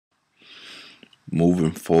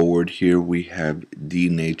Moving forward here, we have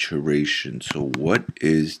denaturation. So what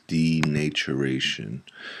is denaturation?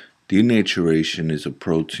 Denaturation is a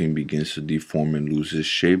protein begins to deform and loses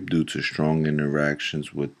shape due to strong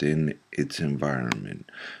interactions within its environment.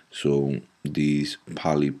 So these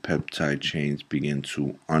polypeptide chains begin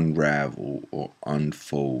to unravel or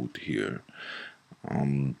unfold here.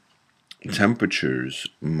 Temperatures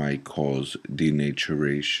might cause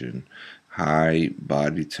denaturation. High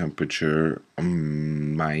body temperature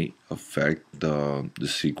might affect the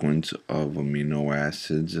sequence of amino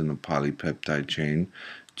acids in the polypeptide chain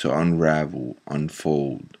to unravel,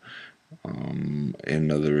 unfold.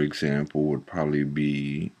 Another example would probably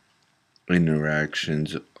be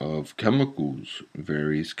interactions of chemicals,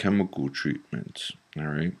 various chemical treatments. All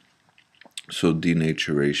right. So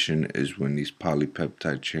denaturation is when these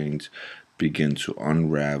polypeptide chains begin to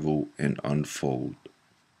unravel and unfold.